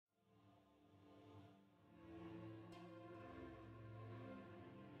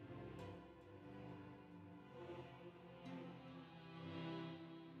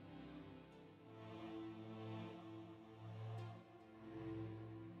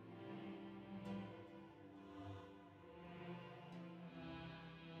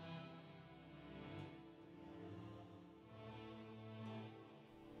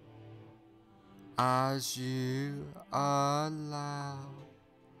as you allow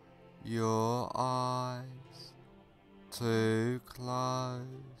your eyes to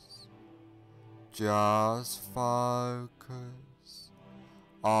close, just focus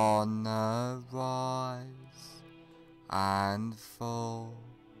on the rise and fall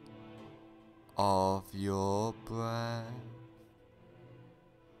of your breath,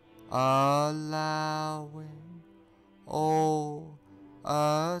 allowing all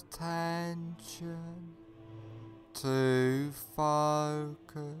attention to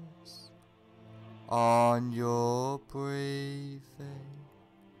focus on your breathing,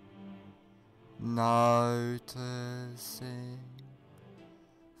 noticing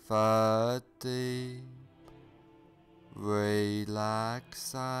the deep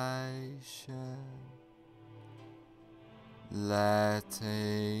relaxation,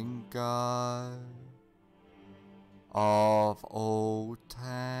 letting go of all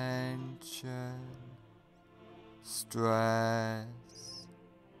tension, stress,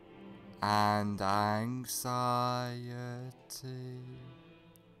 and anxiety,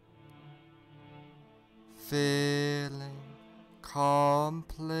 feeling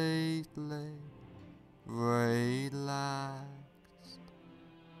completely relaxed.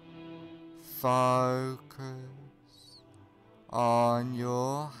 Focus on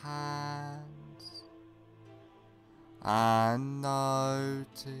your hands and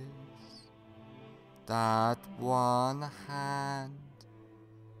notice that one hand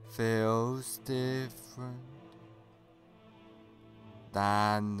feels different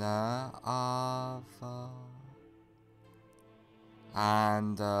than the other,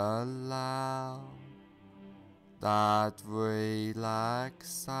 and allow that relaxation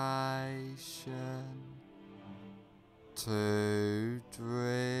to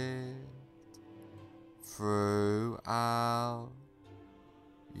drift throughout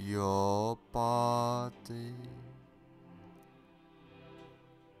your body,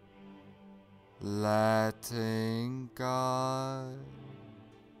 letting go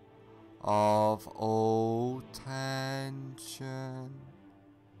of all tension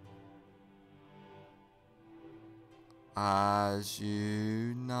as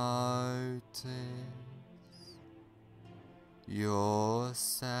you notice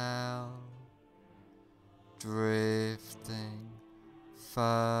yourself drifting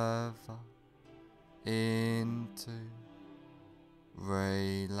further into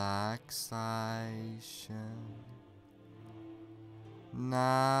relaxation.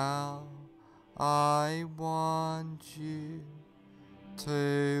 Now I want you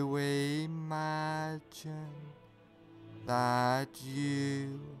to imagine that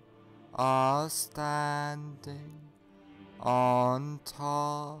you are standing on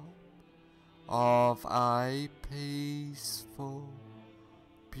top of a peaceful,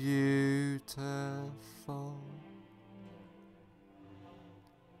 beautiful,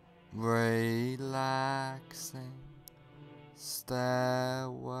 relaxing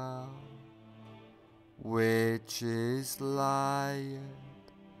stairwell, which is layered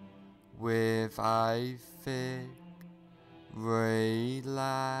with a thick,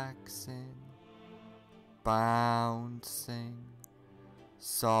 relaxing, bouncing,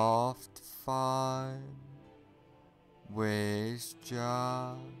 soft foam, which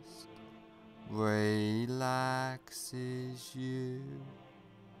just relaxes you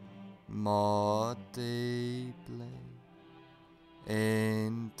more deeply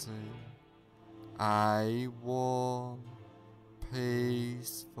into a warm,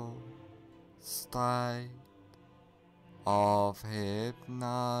 peaceful state of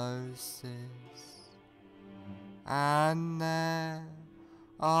hypnosis. And there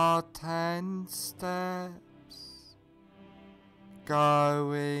are 10 steps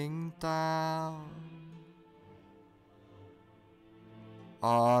going down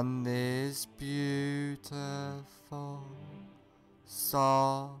on this beautiful,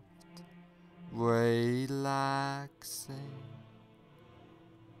 soft, relaxing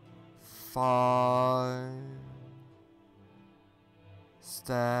foam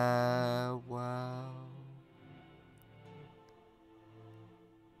stairwell.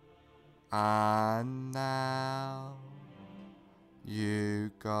 And now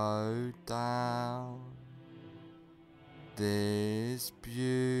you go down this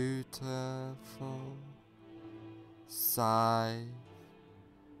beautiful, safe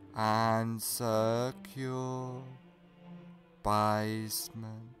and secure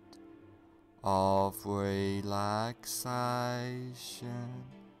basement of relaxation,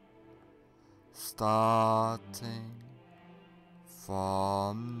 starting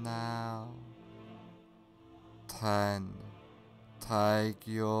from now. 10 take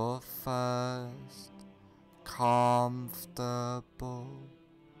your first comfortable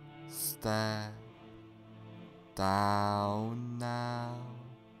step down now,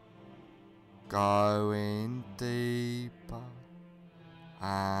 going deeper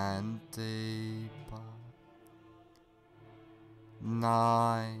and deeper.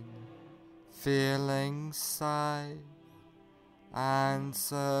 9. Feeling safe and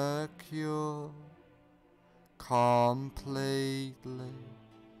secure, completely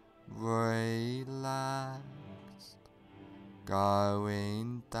relaxed,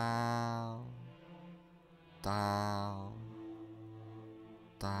 going down, down,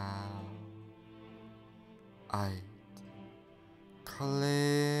 down. 8.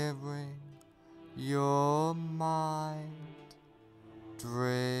 Clearing your mind,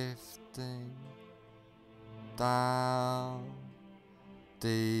 drifting down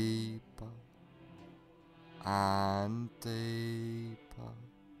deeper and deeper.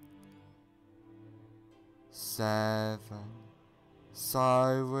 7.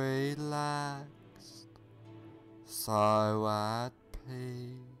 So relaxed, so at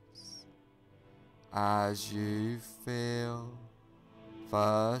peace, as you feel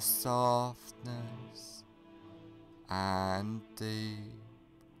the softness and deep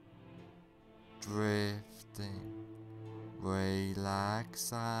drifting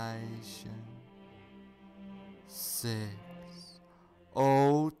relaxation. 6.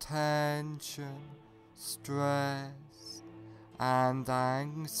 All tension, stress and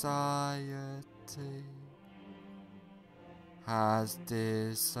anxiety has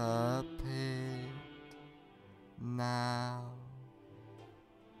disappeared now,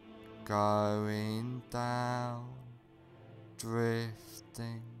 going down,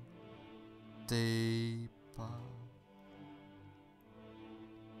 drifting deeper.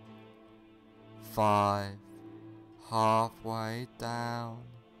 5. Halfway down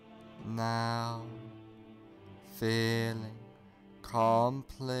now, feeling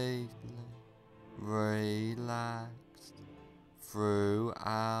completely relaxed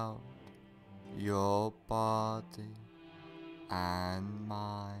throughout your body and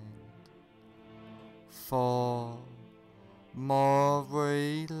mind. 4. More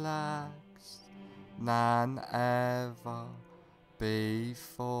relaxed than ever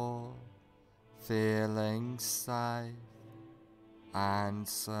before, feeling safe and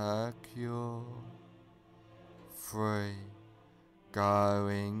secure. 3.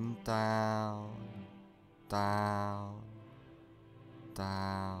 Going down, down,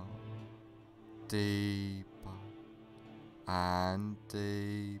 down, deeper and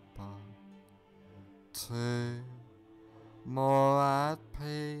deeper. 2. More at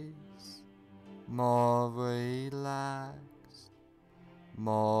peace, more relaxed,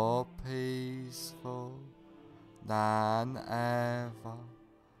 more peaceful than ever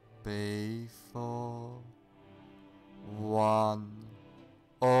before. 1.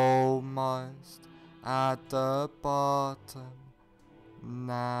 Almost at the bottom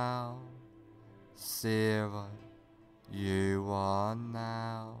now. 0. You are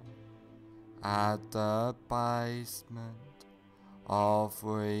now at the basement of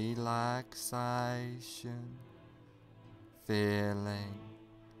relaxation, feeling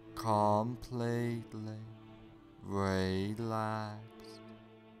completely relaxed.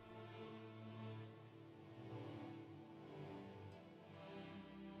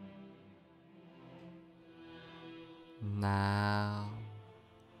 Now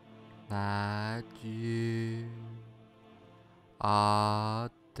that you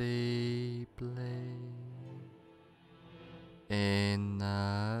are deeply in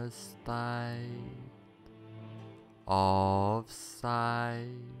a state of safe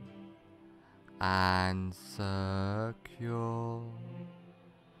and secure,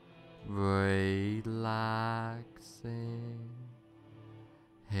 relaxing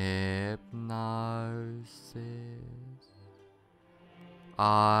hypnosis,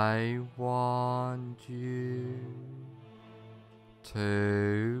 I want you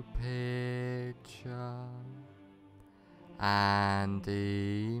to picture and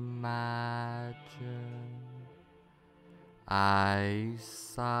imagine a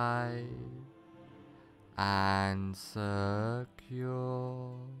safe and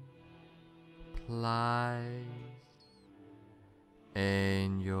secure place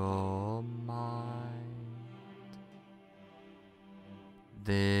in your mind.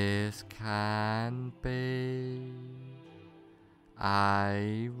 This can be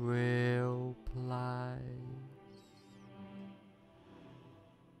a real place,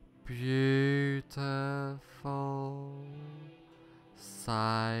 beautiful,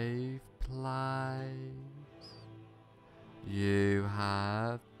 safe place you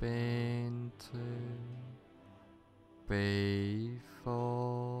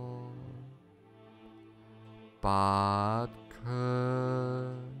but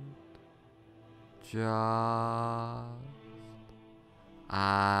could just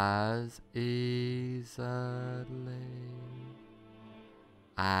as easily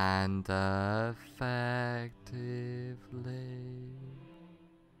and effectively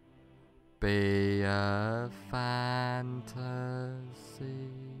be a fantasy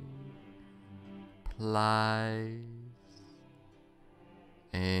place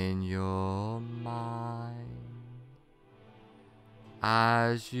in your mind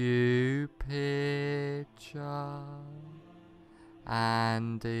as you picture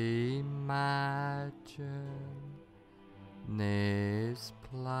and imagine this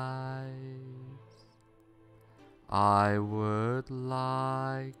place. I would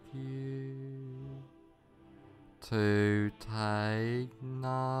like you to take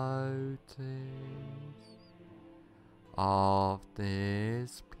notice of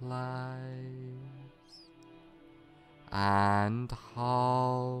this place and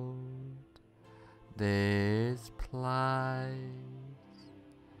hold this place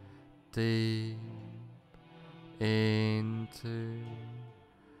deep into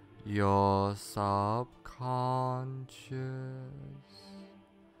your subconscious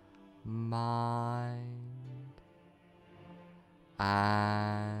mind,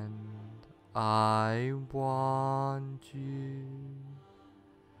 and I want you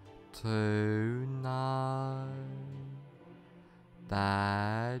to know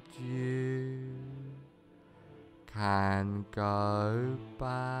that you can go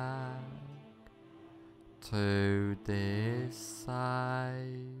back to this safe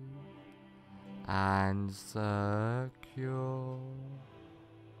and secure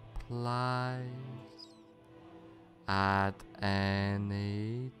place at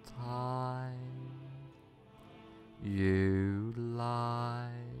any time you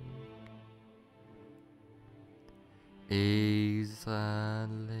like, easily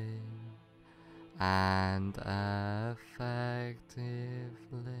and effectively.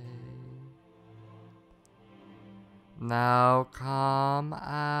 Now come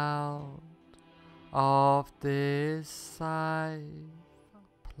out of this safe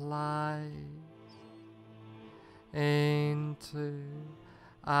place into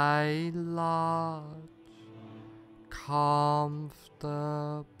a large, comfortable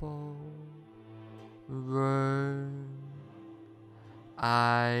room,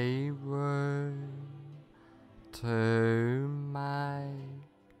 a room to make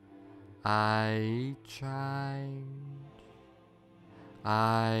a change,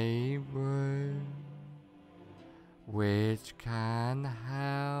 a room which can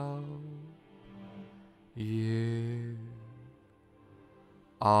help you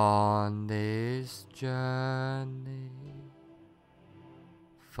on this journey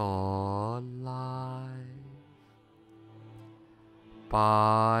for life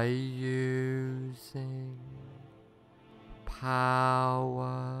by using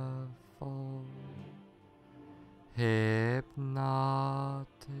powerful hypnotic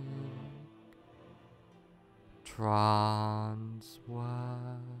trance work,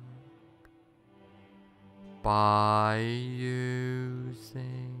 by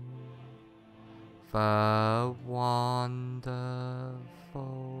using the wonderful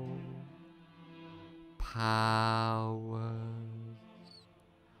powers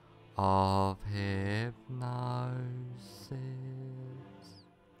of hypnosis.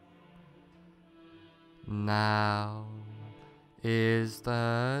 Now is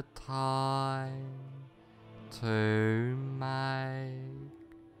the time to make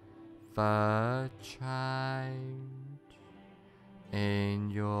the change in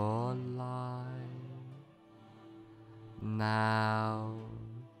your life. Now's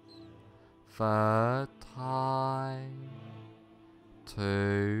the time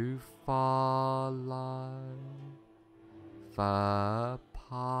to follow the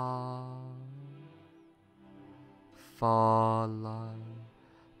path, follow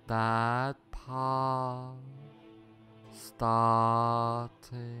that path, starting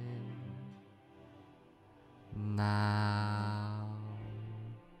now.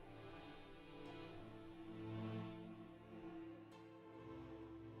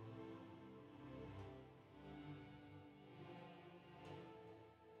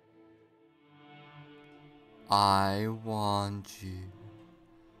 I want you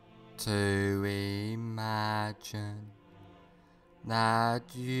to imagine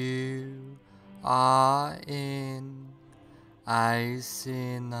that you are in a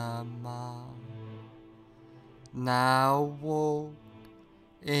cinema. Now walk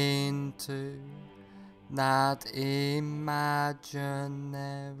into that imaginary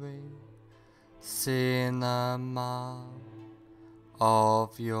cinema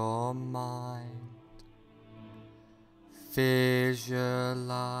of your mind. Visualize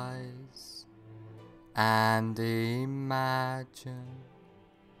and imagine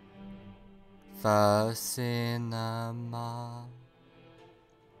the cinema.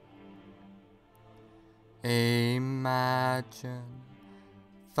 Imagine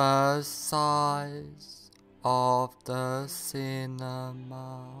the size of the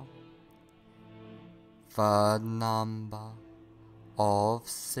cinema, the number of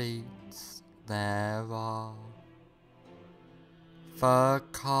seats there are, the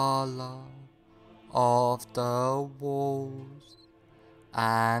color of the walls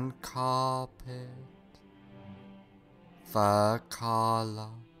and carpet, the color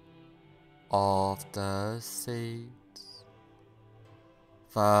of the seats,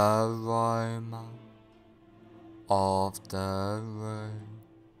 the aroma of the room,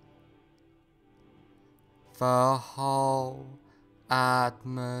 the whole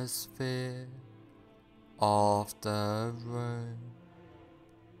atmosphere of the room.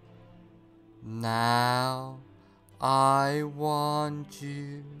 Now I want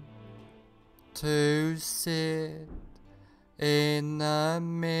you to sit in the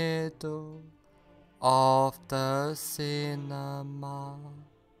middle of the cinema,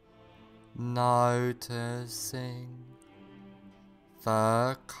 noticing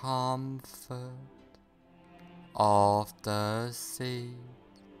the comfort of the seat.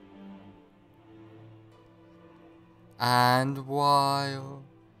 And while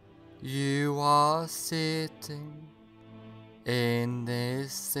you are sitting in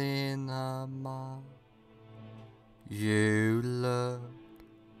this cinema, you look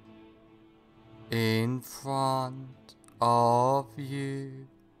in front of you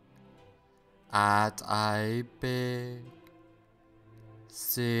at a big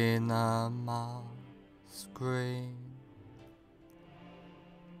cinema screen,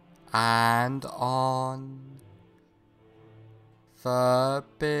 and on the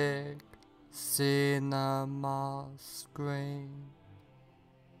big cinema screen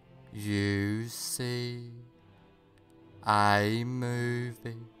you see a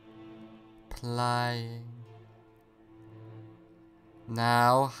movie playing.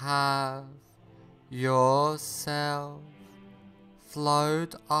 Now have yourself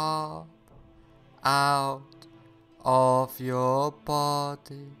float up out of your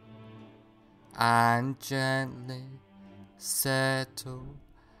body and gently settle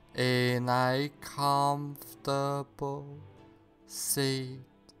in a comfortable seat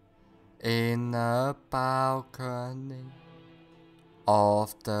in the balcony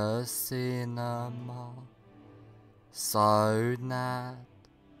of the cinema, so that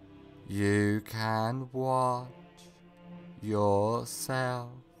you can watch yourself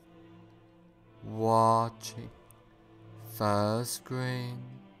watching the screen.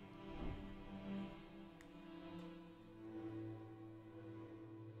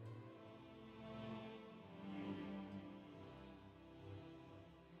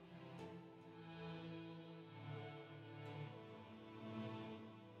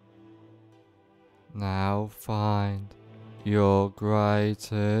 Now find your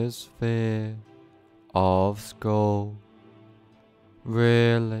greatest fear of school.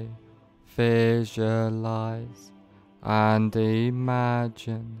 Really visualize and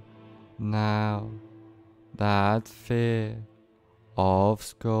imagine now that fear of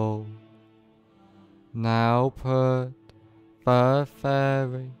school. Now put the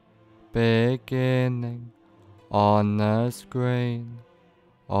very beginning on the screen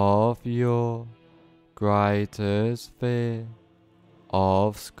of your greatest fear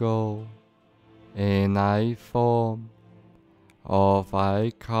of school in a form of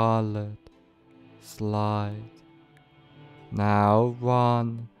a colored slide. Now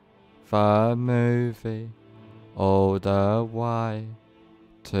run the movie all the way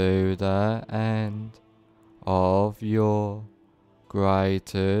to the end of your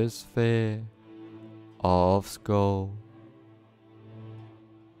greatest fear of school.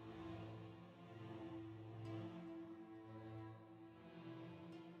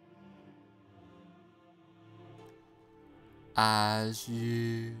 As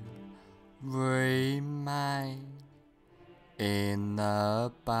you remain in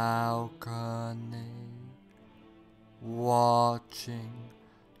the balcony, watching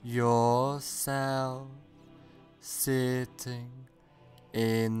yourself sitting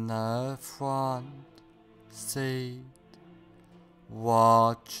in the front seat,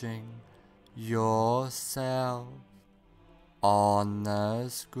 watching yourself on the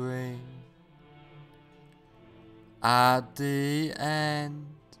screen. At the end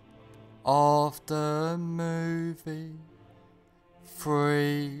of the movie.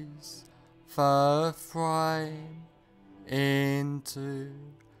 Freeze the frame into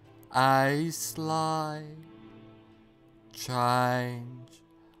a slide. Change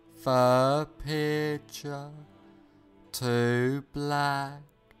the picture to black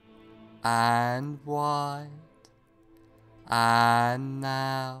and white, and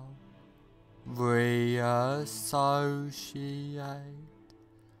now reassociate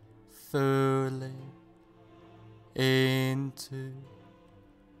fully into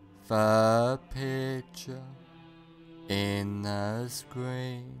the picture in the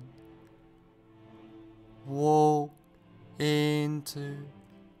screen. Walk into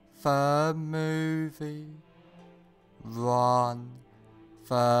the movie. Run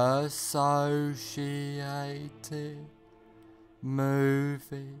the associated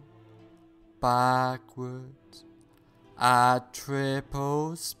movie backwards at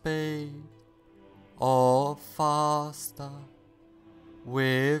triple speed or faster,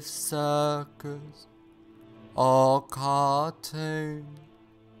 with circus or cartoon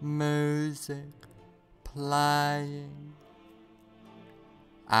music playing,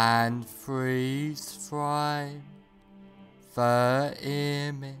 and freeze frame the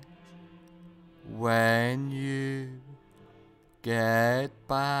image when you get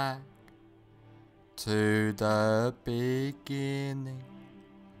back to the beginning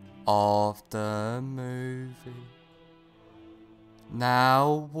of the movie.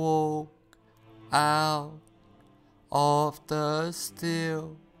 Now walk out of the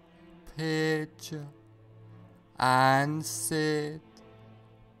still picture and sit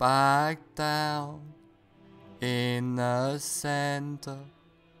back down in the center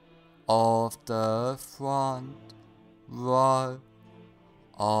of the front row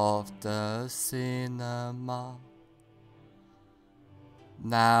of the cinema.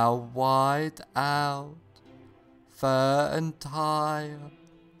 Now white out the entire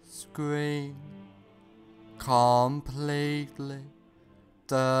screen. Completely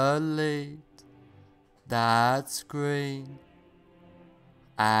delete that screen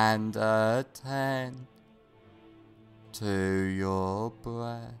and attend to your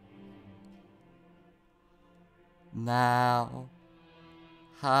breath. Now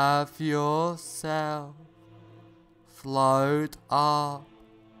have yourself float up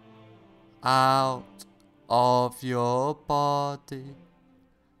out of your body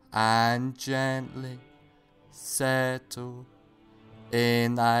and gently settle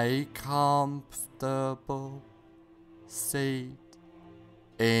in a comfortable seat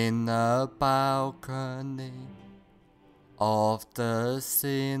in the balcony of the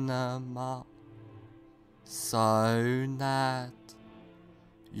cinema, so that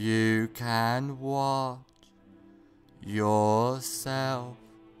you can watch yourself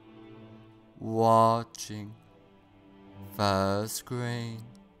watching the screen.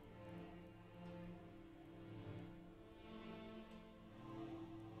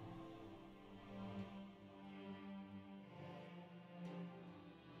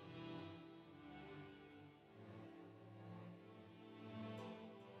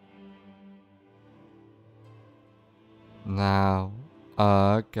 Now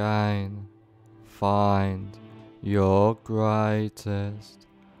again, find your greatest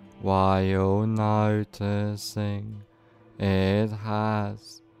while noticing it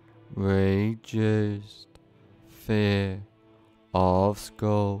has reduced fear of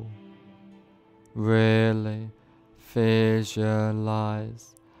school. Really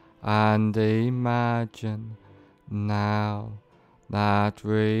visualize and imagine now that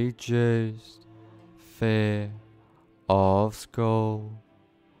reduced fear of school.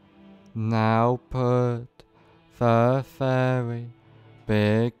 Now put the very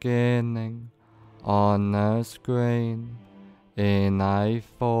beginning on the screen in a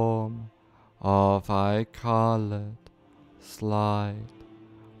form of a colored slide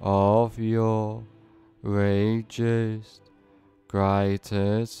of your reduced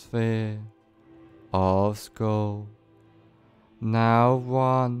greatest fear of school. Now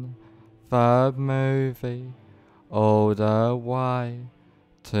run the movie all the way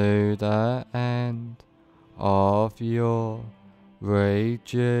to the end of your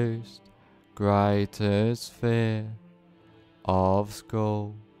reduced greatest fear of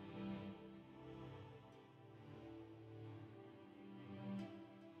school.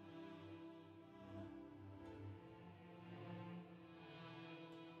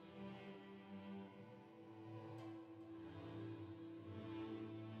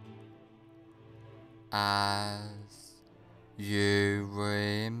 As you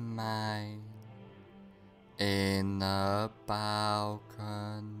remain in the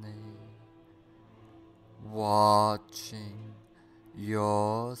balcony, watching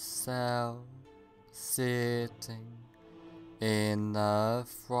yourself sitting in the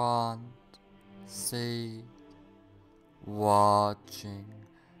front seat, watching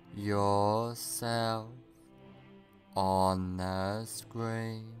yourself on the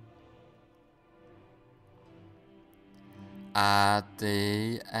screen. At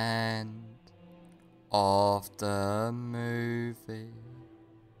the end of the movie,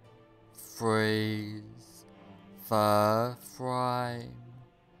 freeze the frame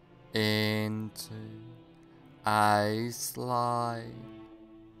into a slide,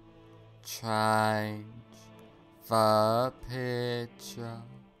 change the picture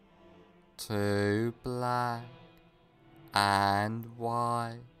to black and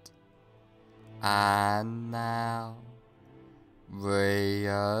white, and now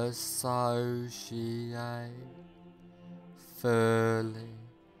reassociate fully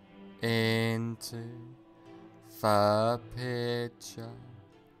into the picture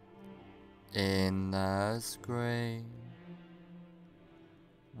in the screen.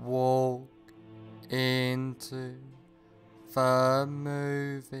 Walk into the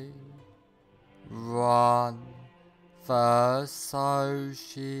movie, run the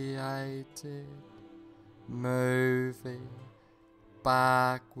associated movie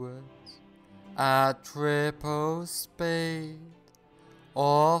backwards at triple speed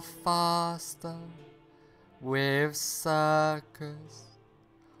or faster with circus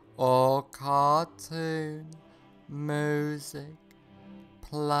or cartoon music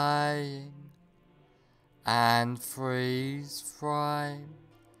playing, and freeze frame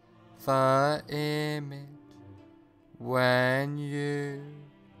the image when you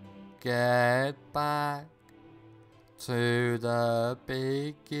get back to the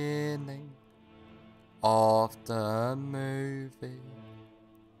beginning of the movie.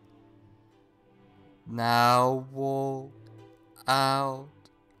 Now walk out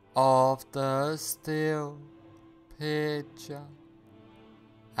of the still picture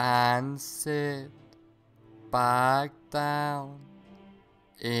and sit back down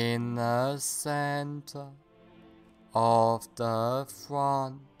in the center of the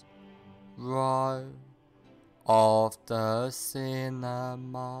front row of the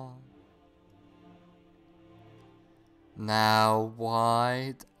cinema. Now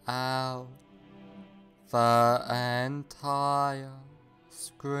wide out the entire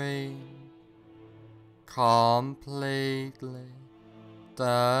screen, completely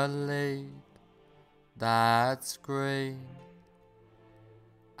delete that screen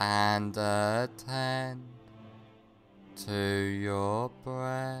and attend to your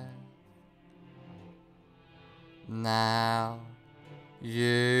breath. Now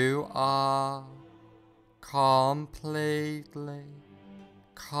you are completely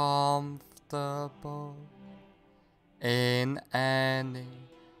comfortable in any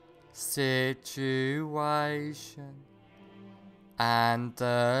situation and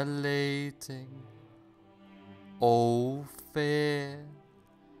deleting all fear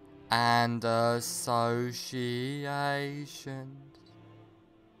and associations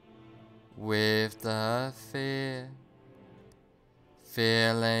with the fear,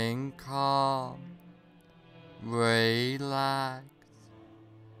 feeling calm, relaxed,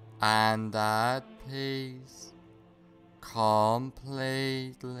 and at peace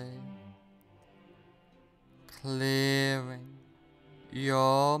completely, clearing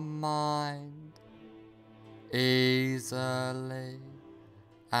your mind easily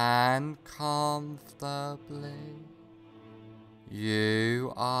and comfortably.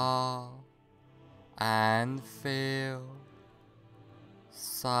 You are and feel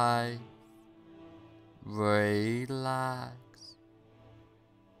safe, relaxed,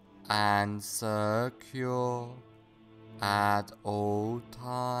 and secure at all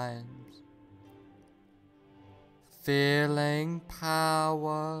times, feeling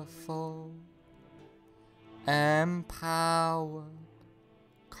powerful, empowered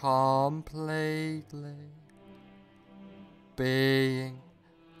completely, being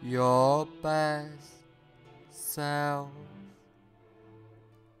your best self.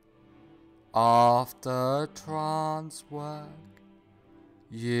 After trance work,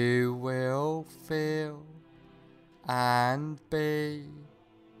 you will feel and be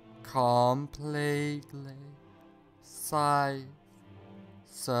completely safe,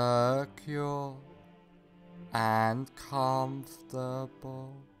 secure, and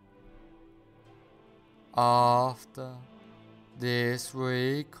comfortable. After this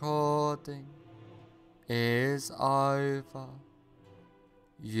recording is over,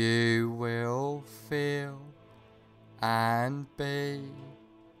 you will feel and be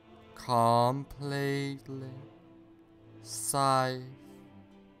completely safe,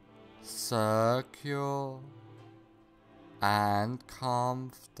 secure, and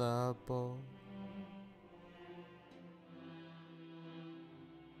comfortable.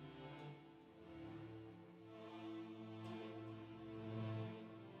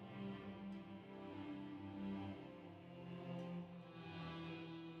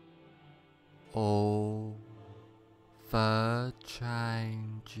 All the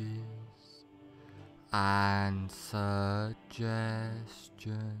changes and suggestions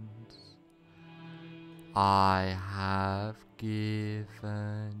I have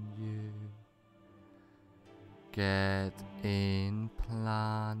given you get implanted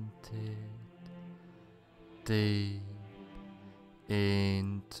deep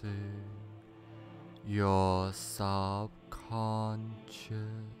into your subconscious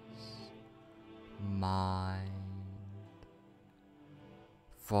mind.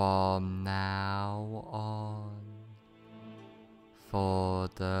 From now on, for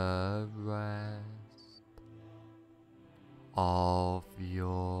the rest of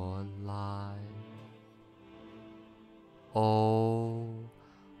your life, all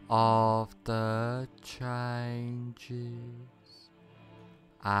of the changes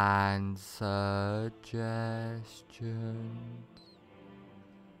and suggestions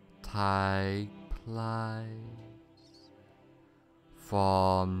take place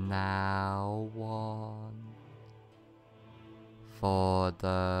from now on for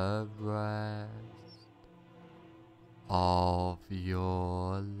the rest of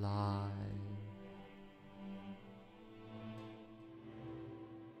your life.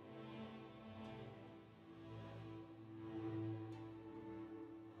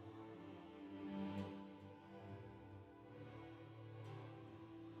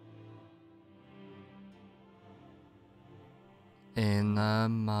 In a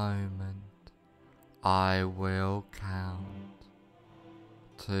moment, I will count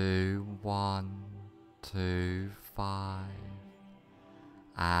to 1 to 5,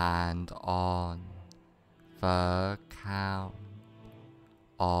 and on the count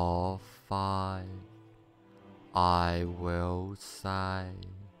of 5, I will say,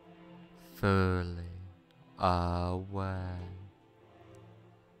 fully aware.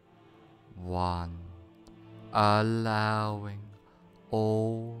 1. Allowing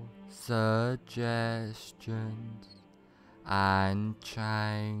all suggestions and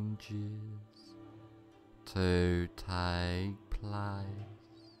changes to take place.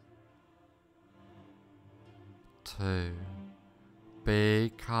 2.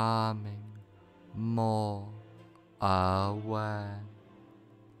 Becoming more aware.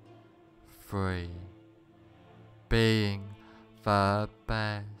 3. Being the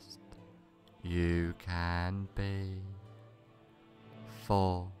best you can be.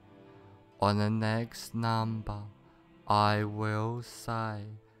 4. On the next number, I will say,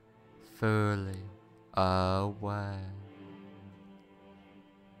 fully aware.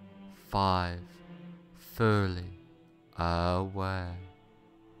 5. Fully aware.